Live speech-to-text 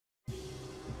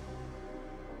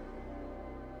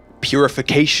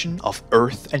Purification of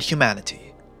earth and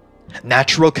humanity,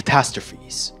 natural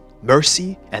catastrophes,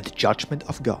 mercy and judgment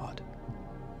of God.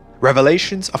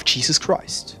 Revelations of Jesus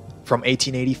Christ from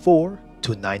 1884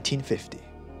 to 1950.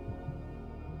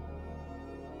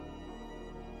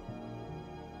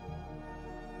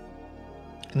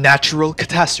 Natural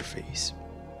catastrophes.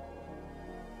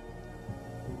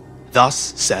 Thus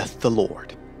saith the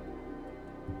Lord.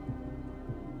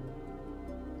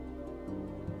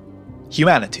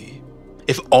 Humanity,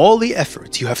 if all the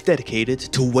efforts you have dedicated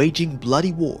to waging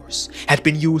bloody wars had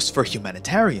been used for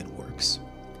humanitarian works,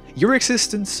 your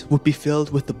existence would be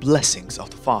filled with the blessings of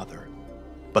the Father.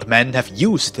 But men have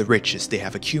used the riches they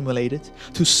have accumulated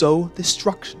to sow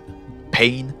destruction,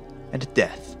 pain, and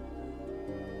death.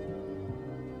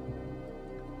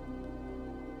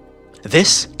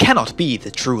 This cannot be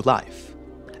the true life,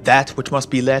 that which must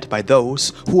be led by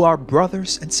those who are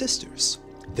brothers and sisters,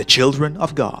 the children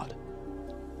of God.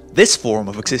 This form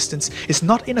of existence is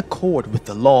not in accord with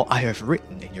the law I have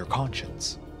written in your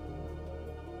conscience.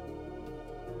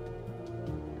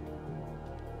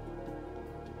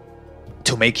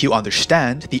 To make you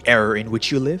understand the error in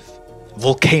which you live,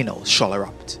 volcanoes shall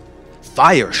erupt.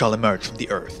 Fire shall emerge from the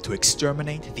earth to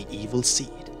exterminate the evil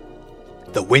seed.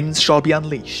 The winds shall be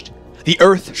unleashed, the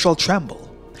earth shall tremble,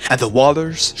 and the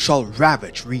waters shall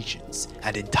ravage regions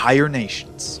and entire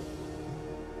nations.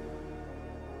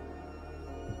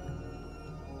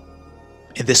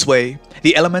 In this way,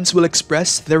 the elements will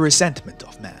express their resentment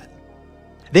of man.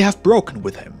 They have broken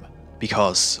with him,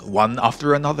 because, one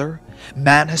after another,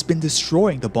 man has been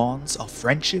destroying the bonds of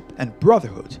friendship and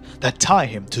brotherhood that tie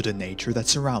him to the nature that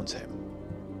surrounds him.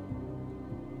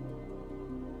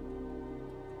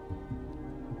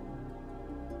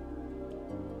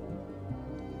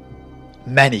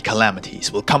 Many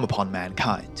calamities will come upon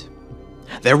mankind.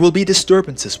 There will be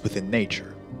disturbances within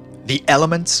nature. The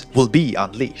elements will be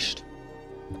unleashed.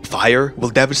 Fire will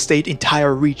devastate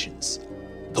entire regions.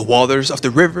 The waters of the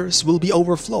rivers will be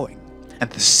overflowing, and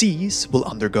the seas will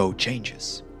undergo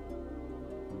changes.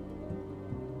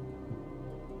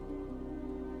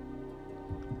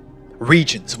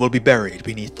 Regions will be buried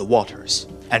beneath the waters,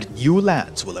 and new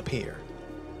lands will appear.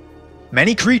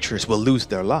 Many creatures will lose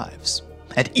their lives,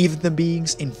 and even the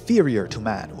beings inferior to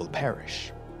man will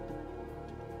perish.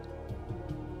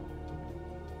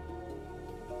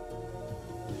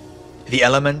 The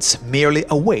elements merely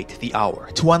await the hour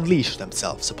to unleash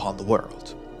themselves upon the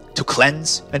world, to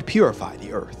cleanse and purify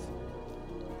the earth.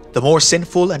 The more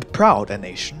sinful and proud a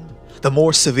nation, the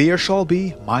more severe shall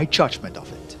be my judgment of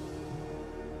it.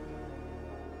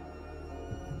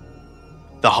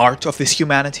 The heart of this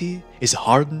humanity is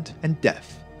hardened and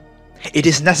deaf. It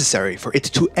is necessary for it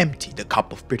to empty the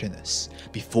cup of bitterness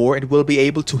before it will be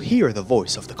able to hear the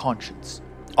voice of the conscience,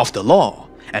 of the law,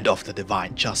 and of the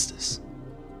divine justice.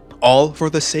 All for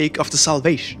the sake of the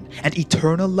salvation and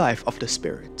eternal life of the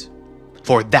Spirit.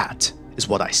 For that is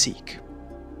what I seek.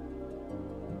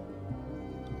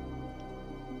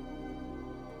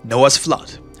 Noah's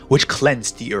flood, which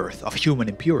cleansed the earth of human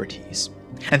impurities,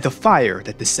 and the fire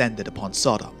that descended upon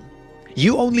Sodom,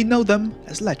 you only know them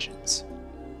as legends.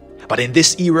 But in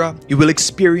this era, you will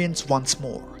experience once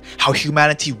more how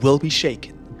humanity will be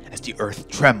shaken as the earth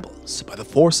trembles by the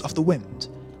force of the wind,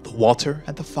 the water,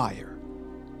 and the fire.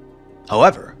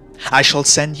 However, I shall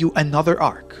send you another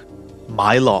ark,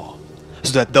 my law,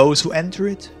 so that those who enter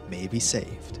it may be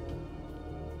saved.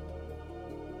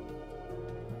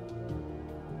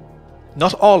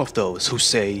 Not all of those who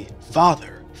say,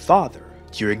 Father, Father,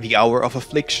 during the hour of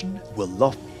affliction will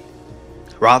love me.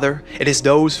 Rather, it is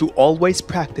those who always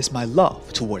practice my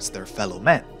love towards their fellow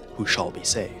men who shall be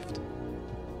saved.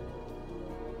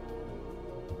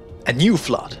 A new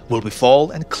flood will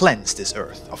befall and cleanse this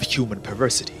earth of human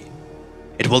perversity.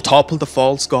 It will topple the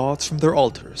false gods from their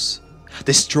altars,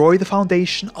 destroy the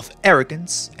foundation of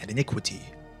arrogance and iniquity,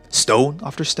 stone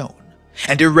after stone,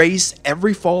 and erase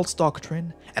every false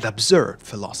doctrine and absurd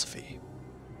philosophy.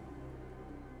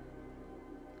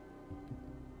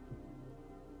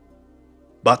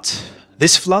 But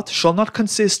this flood shall not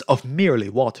consist of merely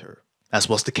water, as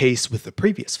was the case with the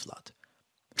previous flood.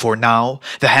 For now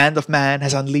the hand of man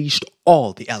has unleashed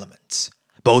all the elements,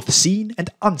 both seen and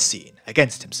unseen,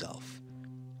 against himself.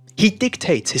 He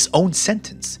dictates his own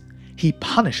sentence, he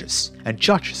punishes and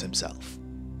judges himself.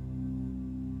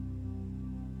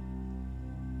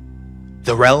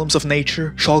 The realms of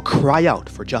nature shall cry out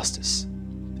for justice,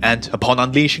 and upon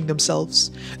unleashing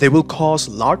themselves, they will cause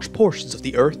large portions of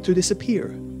the earth to disappear,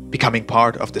 becoming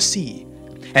part of the sea,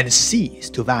 and seas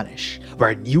to vanish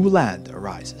where new land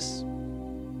arises.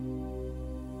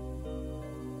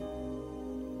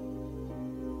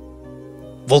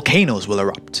 Volcanoes will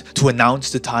erupt to announce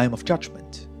the time of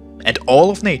judgment, and all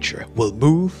of nature will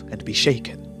move and be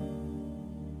shaken.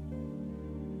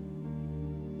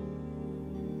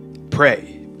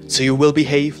 Pray, so you will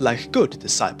behave like good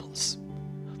disciples,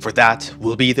 for that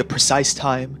will be the precise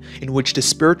time in which the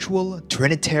spiritual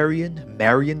Trinitarian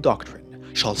Marian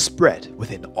doctrine shall spread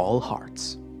within all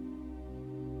hearts.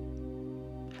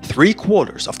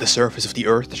 3/4 of the surface of the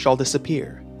earth shall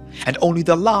disappear, and only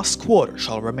the last quarter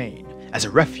shall remain as a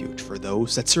refuge for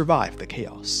those that survive the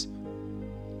chaos.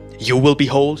 You will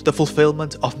behold the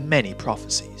fulfillment of many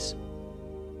prophecies.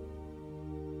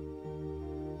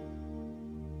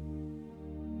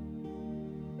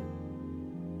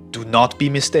 Do not be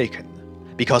mistaken,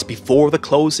 because before the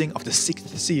closing of the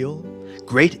 6th seal,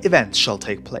 great events shall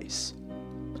take place.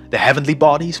 The heavenly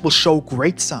bodies will show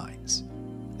great signs.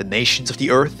 The nations of the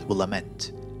earth will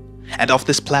lament. And of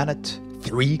this planet,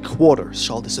 3/4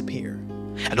 shall disappear,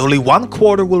 and only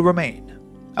 1/4 will remain,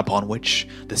 upon which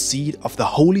the seed of the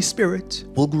Holy Spirit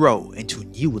will grow into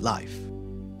new life.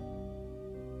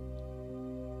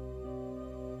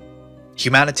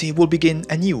 Humanity will begin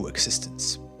a new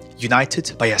existence,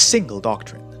 united by a single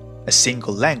doctrine, a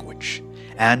single language,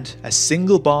 and a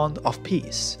single bond of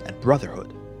peace and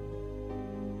brotherhood.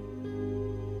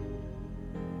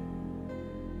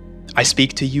 I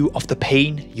speak to you of the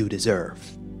pain you deserve,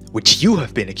 which you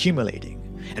have been accumulating,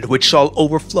 and which shall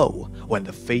overflow when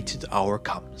the fated hour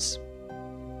comes.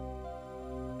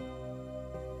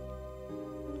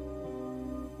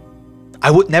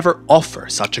 I would never offer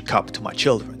such a cup to my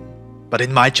children, but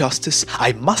in my justice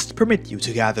I must permit you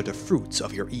to gather the fruits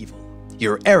of your evil,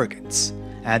 your arrogance,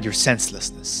 and your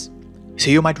senselessness, so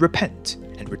you might repent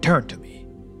and return to me.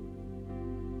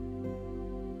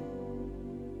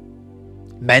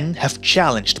 Men have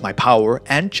challenged my power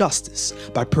and justice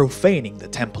by profaning the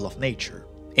temple of nature,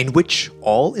 in which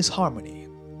all is harmony,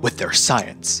 with their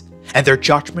science, and their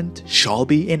judgment shall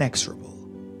be inexorable.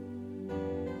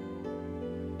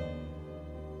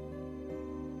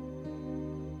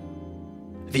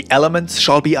 The elements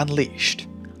shall be unleashed,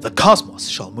 the cosmos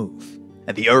shall move,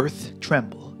 and the earth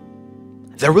tremble.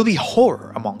 There will be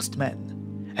horror amongst men,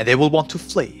 and they will want to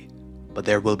flee, but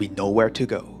there will be nowhere to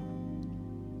go.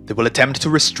 They will attempt to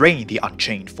restrain the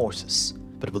unchained forces,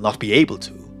 but will not be able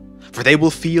to, for they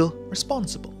will feel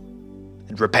responsible.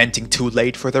 And repenting too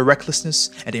late for their recklessness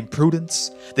and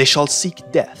imprudence, they shall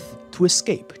seek death to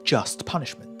escape just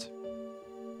punishment.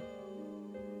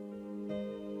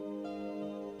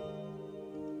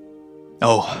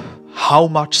 Oh, how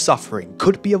much suffering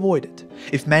could be avoided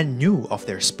if men knew of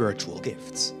their spiritual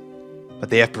gifts. But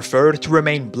they have preferred to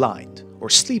remain blind or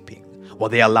sleeping while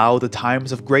they allow the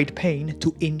times of great pain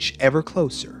to inch ever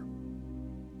closer.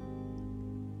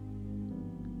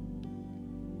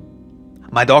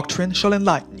 My doctrine shall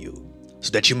enlighten you,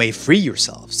 so that you may free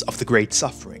yourselves of the great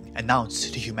suffering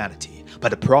announced to humanity by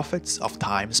the prophets of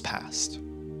times past.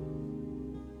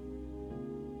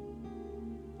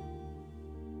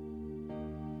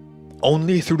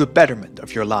 Only through the betterment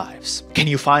of your lives can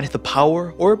you find the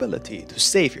power or ability to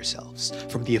save yourselves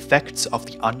from the effects of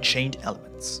the unchained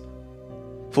elements.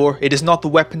 For it is not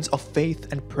the weapons of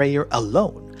faith and prayer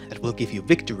alone that will give you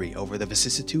victory over the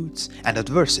vicissitudes and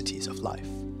adversities of life.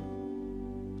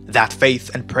 That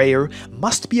faith and prayer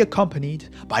must be accompanied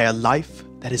by a life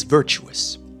that is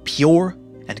virtuous, pure,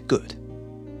 and good.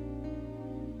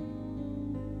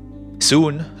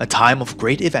 Soon, a time of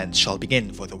great events shall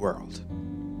begin for the world.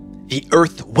 The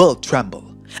earth will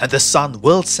tremble, and the sun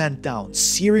will send down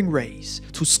searing rays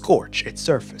to scorch its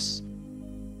surface.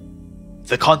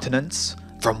 The continents,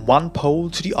 from one pole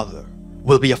to the other,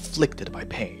 will be afflicted by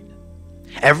pain.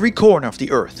 Every corner of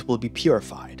the earth will be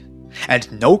purified,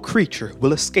 and no creature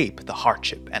will escape the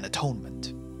hardship and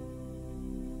atonement.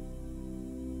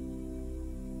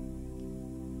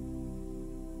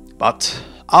 But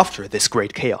after this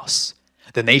great chaos,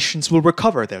 the nations will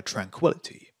recover their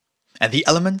tranquility, and the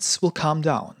elements will calm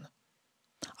down.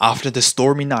 After the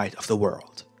stormy night of the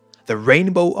world, the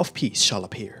rainbow of peace shall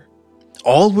appear.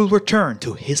 All will return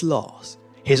to his laws,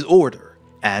 his order,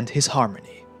 and his harmony.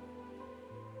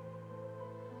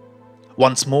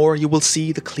 Once more you will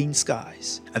see the clean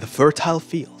skies and the fertile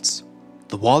fields.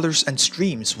 The waters and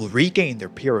streams will regain their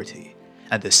purity,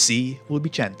 and the sea will be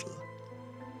gentle.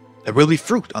 There will be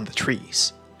fruit on the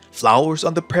trees, flowers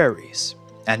on the prairies,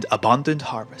 and abundant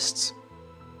harvests.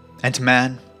 And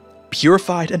man,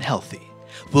 purified and healthy,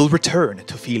 will return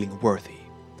to feeling worthy,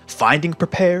 finding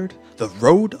prepared the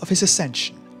road of his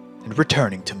ascension and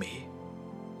returning to me.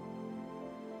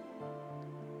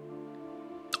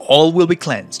 All will be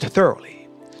cleansed thoroughly,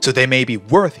 so they may be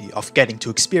worthy of getting to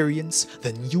experience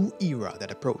the new era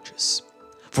that approaches.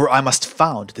 for I must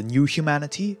found the new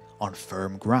humanity on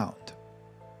firm ground.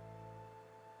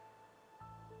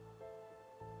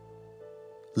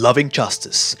 Loving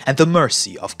justice and the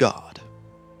mercy of God.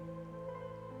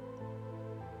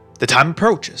 The time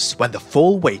approaches when the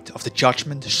full weight of the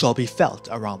judgment shall be felt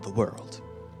around the world.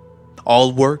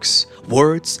 All works,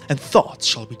 words, and thoughts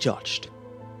shall be judged.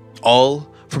 All,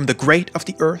 from the great of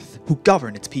the earth who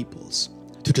govern its peoples,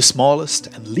 to the smallest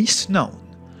and least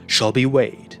known, shall be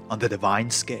weighed on the divine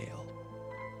scale.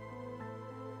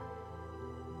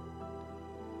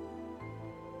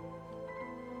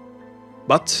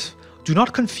 But do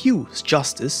not confuse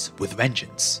justice with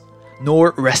vengeance,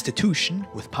 nor restitution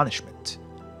with punishment.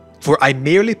 For I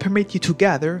merely permit you to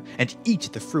gather and eat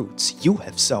the fruits you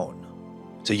have sown,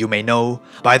 so you may know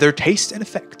by their taste and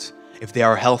effect if they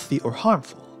are healthy or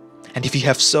harmful, and if you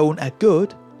have sown a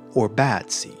good or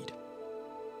bad seed.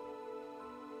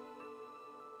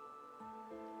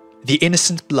 The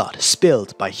innocent blood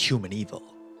spilled by human evil,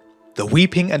 the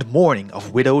weeping and mourning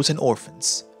of widows and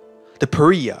orphans, the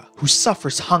pariah who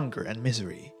suffers hunger and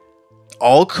misery,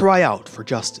 all cry out for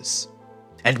justice,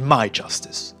 and my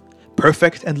justice,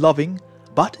 perfect and loving,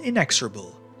 but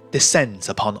inexorable, descends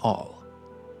upon all.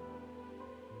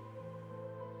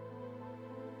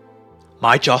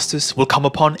 My justice will come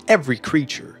upon every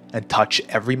creature and touch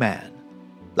every man,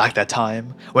 like that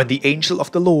time when the angel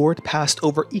of the Lord passed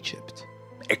over Egypt,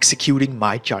 executing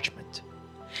my judgment,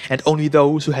 and only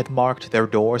those who had marked their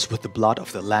doors with the blood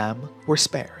of the Lamb were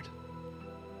spared.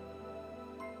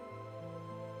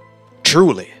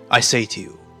 Truly, I say to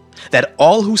you, that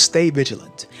all who stay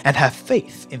vigilant and have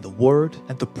faith in the word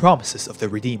and the promises of the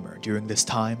Redeemer during this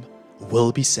time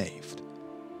will be saved.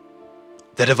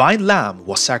 The divine Lamb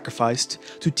was sacrificed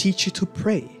to teach you to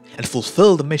pray and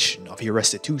fulfill the mission of your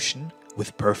restitution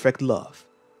with perfect love,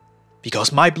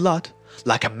 because my blood,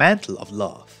 like a mantle of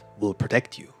love, will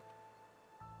protect you.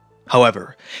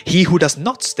 However, he who does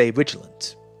not stay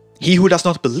vigilant, he who does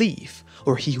not believe,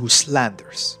 or he who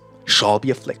slanders, shall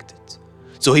be afflicted,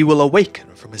 so he will awaken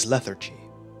from his lethargy.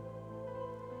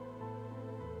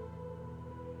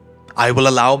 I will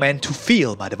allow men to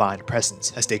feel my divine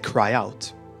presence as they cry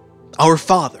out, "Our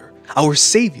Father, our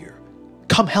Savior,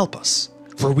 come help us,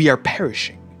 for we are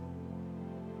perishing."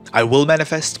 I will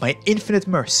manifest my infinite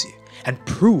mercy and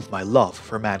prove my love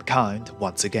for mankind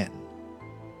once again.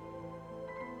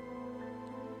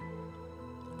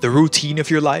 The routine of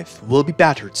your life will be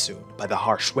battered soon by the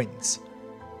harsh winds.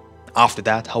 After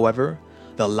that, however,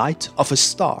 the light of a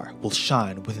star will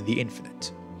shine within the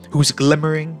infinite, whose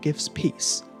glimmering gives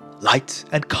peace, light,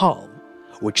 and calm,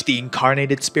 which the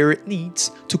incarnated spirit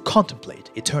needs to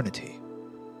contemplate eternity.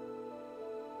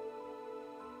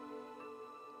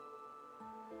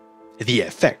 The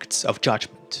effects of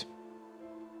judgment.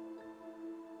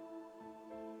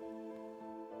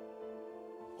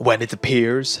 When it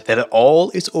appears that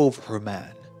all is over for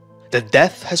man, that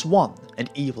death has won and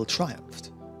evil triumphed,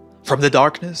 from the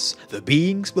darkness the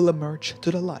beings will emerge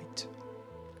to the light.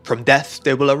 From death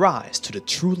they will arise to the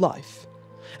true life,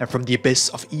 and from the abyss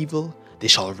of evil they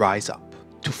shall rise up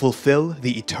to fulfill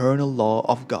the eternal law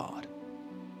of God.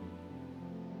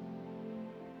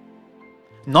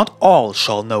 Not all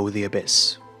shall know the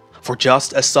abyss, for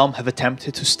just as some have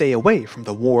attempted to stay away from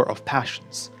the war of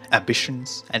passions,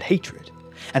 ambitions, and hatred,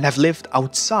 and have lived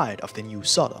outside of the new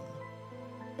Sodom,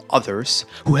 others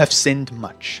who have sinned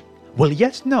much will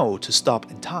yet know to stop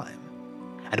in time,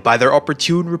 and by their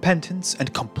opportune repentance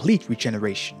and complete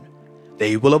regeneration,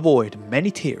 they will avoid many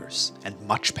tears and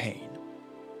much pain.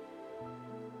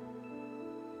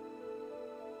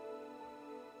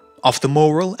 Of the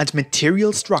moral and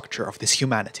material structure of this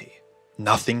humanity,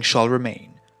 nothing shall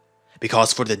remain,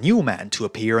 because for the new man to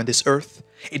appear on this earth,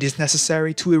 it is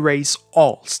necessary to erase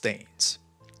all stains,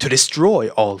 to destroy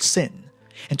all sin,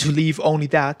 and to leave only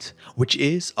that which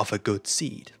is of a good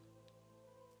seed.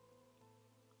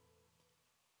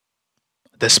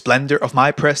 The splendor of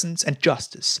my presence and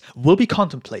justice will be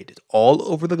contemplated all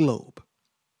over the globe,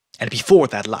 and before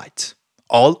that light,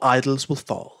 all idols will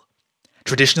fall,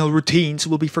 traditional routines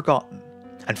will be forgotten,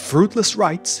 and fruitless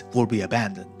rites will be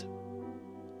abandoned.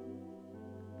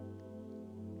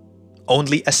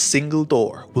 Only a single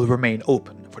door will remain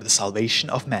open for the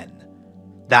salvation of men,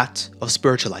 that of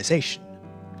spiritualization,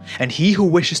 and he who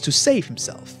wishes to save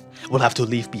himself will have to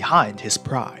leave behind his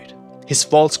pride, his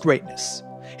false greatness,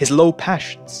 his low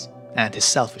passions, and his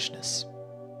selfishness.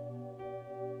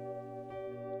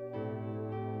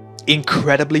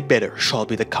 Incredibly bitter shall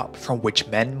be the cup from which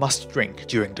men must drink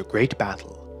during the great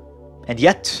battle, and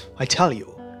yet, I tell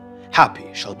you,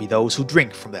 happy shall be those who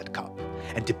drink from that cup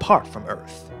and depart from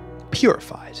earth,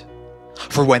 purified,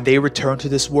 For when they return to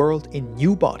this world in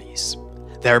new bodies,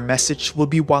 their message will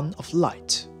be one of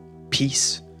light,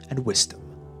 peace, and wisdom.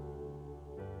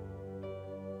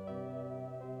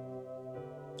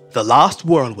 The last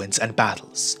whirlwinds and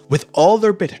battles, with all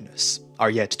their bitterness, are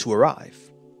yet to arrive.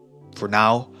 For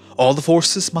now, all the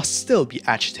forces must still be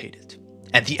agitated,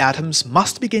 and the atoms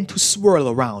must begin to swirl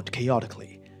around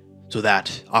chaotically, so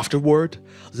that, afterward,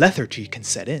 lethargy can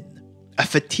set in, a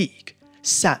fatigue,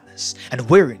 sadness, and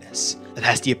weariness that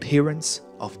has the appearance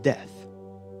of death.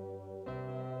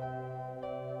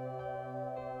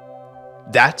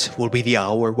 That will be the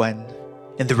hour when,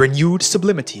 in the renewed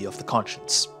sublimity of the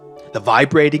conscience, the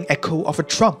vibrating echo of a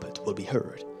trumpet will be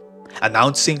heard,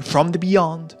 announcing from the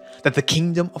beyond that the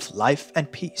kingdom of life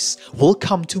and peace will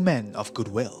come to men of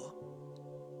goodwill.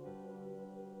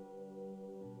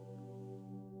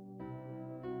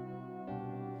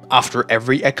 After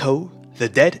every echo, the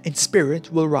dead in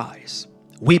spirit will rise,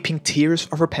 weeping tears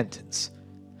of repentance,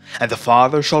 and the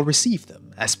Father shall receive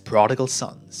them as prodigal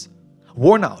sons,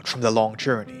 worn out from the long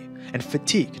journey and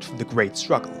fatigued from the great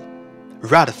struggle,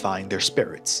 ratifying their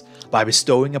spirits by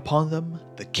bestowing upon them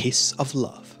the kiss of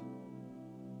love.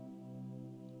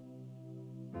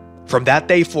 From that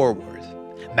day forward,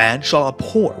 man shall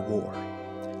abhor war,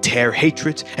 tear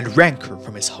hatred and rancor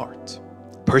from his heart,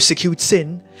 persecute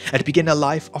sin, and begin a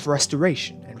life of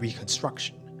restoration and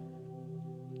reconstruction.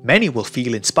 Many will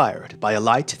feel inspired by a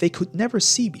light they could never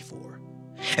see before,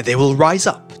 and they will rise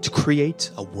up to create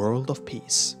a world of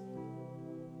peace.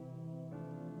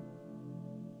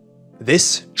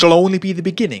 This shall only be the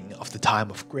beginning of the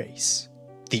time of grace,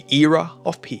 the era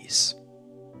of peace.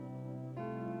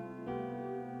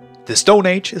 The Stone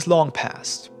Age is long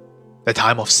past. The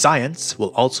time of science will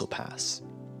also pass,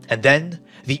 and then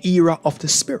the era of the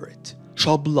Spirit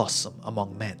shall blossom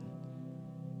among men.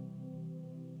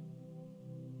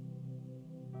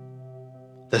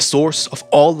 The source of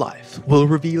all life will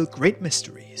reveal great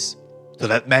mysteries, so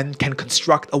that men can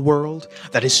construct a world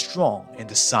that is strong in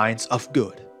the signs of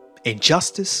good, in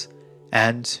justice,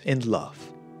 and in love.